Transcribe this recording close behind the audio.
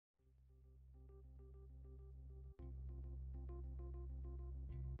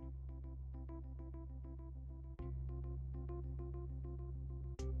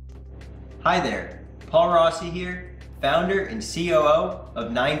Hi there, Paul Rossi here, founder and COO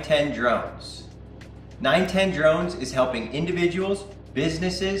of 910 Drones. 910 Drones is helping individuals,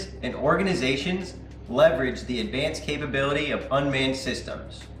 businesses, and organizations leverage the advanced capability of unmanned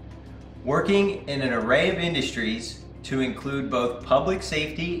systems. Working in an array of industries to include both public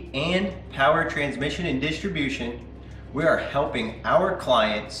safety and power transmission and distribution, we are helping our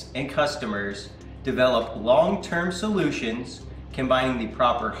clients and customers develop long-term solutions combining the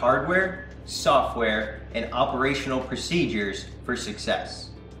proper hardware, software, and operational procedures for success.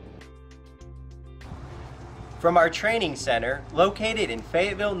 From our training center located in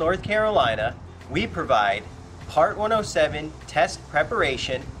Fayetteville, North Carolina, we provide Part 107 test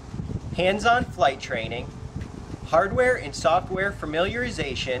preparation, hands-on flight training, hardware and software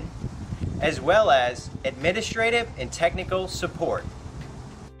familiarization, as well as administrative and technical support.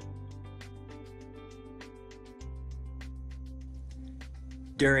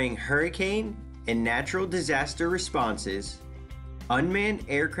 During hurricane and natural disaster responses, unmanned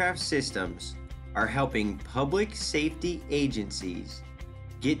aircraft systems are helping public safety agencies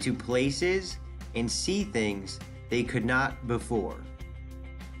get to places and see things they could not before.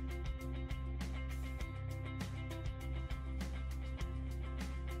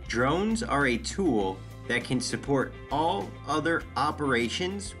 Drones are a tool that can support all other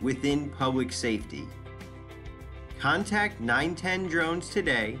operations within public safety. Contact 910 Drones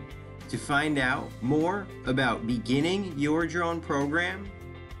today to find out more about beginning your drone program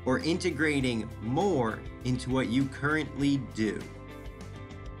or integrating more into what you currently do.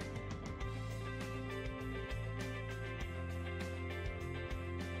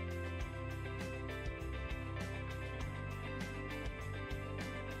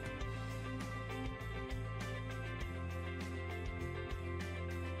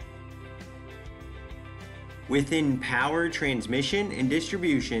 Within power transmission and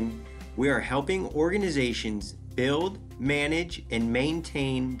distribution, we are helping organizations build, manage, and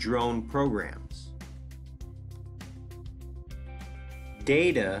maintain drone programs.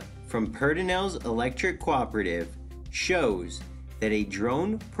 Data from Purdonell's Electric Cooperative shows that a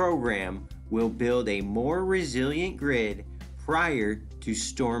drone program will build a more resilient grid prior to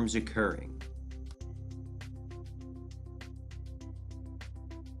storms occurring.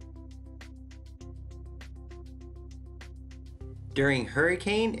 During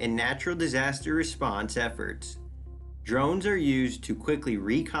hurricane and natural disaster response efforts, drones are used to quickly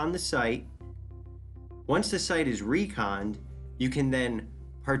recon the site. Once the site is reconned, you can then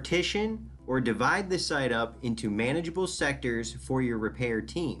partition or divide the site up into manageable sectors for your repair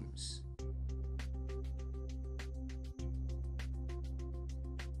teams.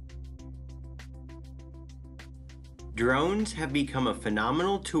 Drones have become a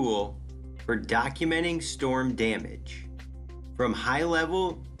phenomenal tool for documenting storm damage. From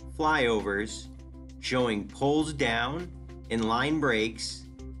high-level flyovers showing poles down and line breaks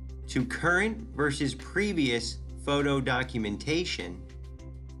to current versus previous photo documentation,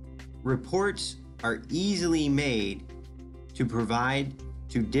 reports are easily made to provide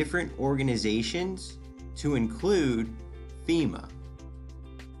to different organizations to include FEMA.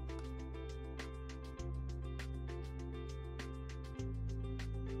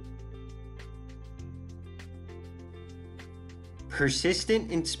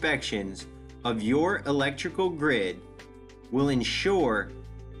 Persistent inspections of your electrical grid will ensure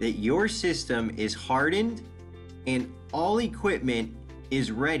that your system is hardened and all equipment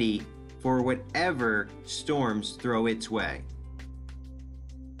is ready for whatever storms throw its way.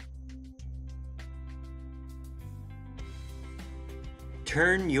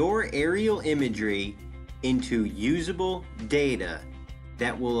 Turn your aerial imagery into usable data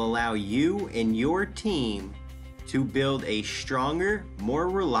that will allow you and your team to build a stronger, more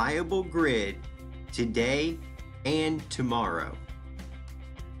reliable grid today and tomorrow.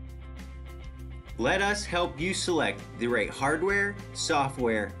 Let us help you select the right hardware,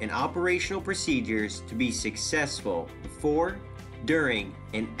 software, and operational procedures to be successful before, during,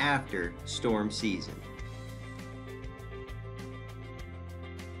 and after storm season.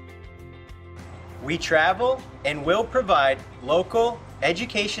 We travel and will provide local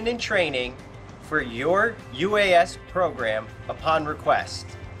education and training for your UAS program upon request.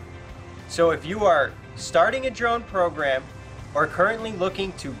 So if you are starting a drone program or currently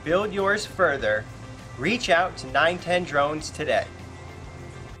looking to build yours further, reach out to 910 Drones today.